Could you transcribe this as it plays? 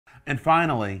And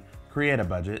finally, create a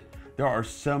budget. There are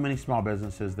so many small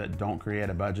businesses that don't create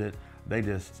a budget. They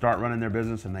just start running their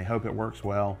business and they hope it works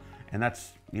well. And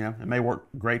that's, it may work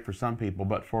great for some people,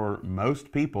 but for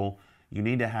most people, you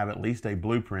need to have at least a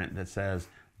blueprint that says,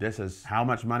 this is how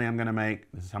much money I'm gonna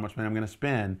make, this is how much money I'm gonna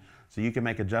spend, so you can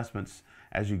make adjustments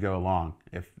as you go along.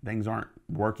 If things aren't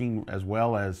working as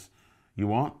well as you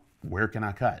want, where can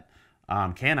I cut?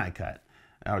 Can I cut?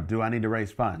 Do I need to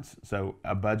raise funds? So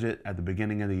a budget at the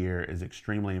beginning of the year is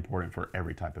extremely important for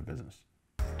every type of business.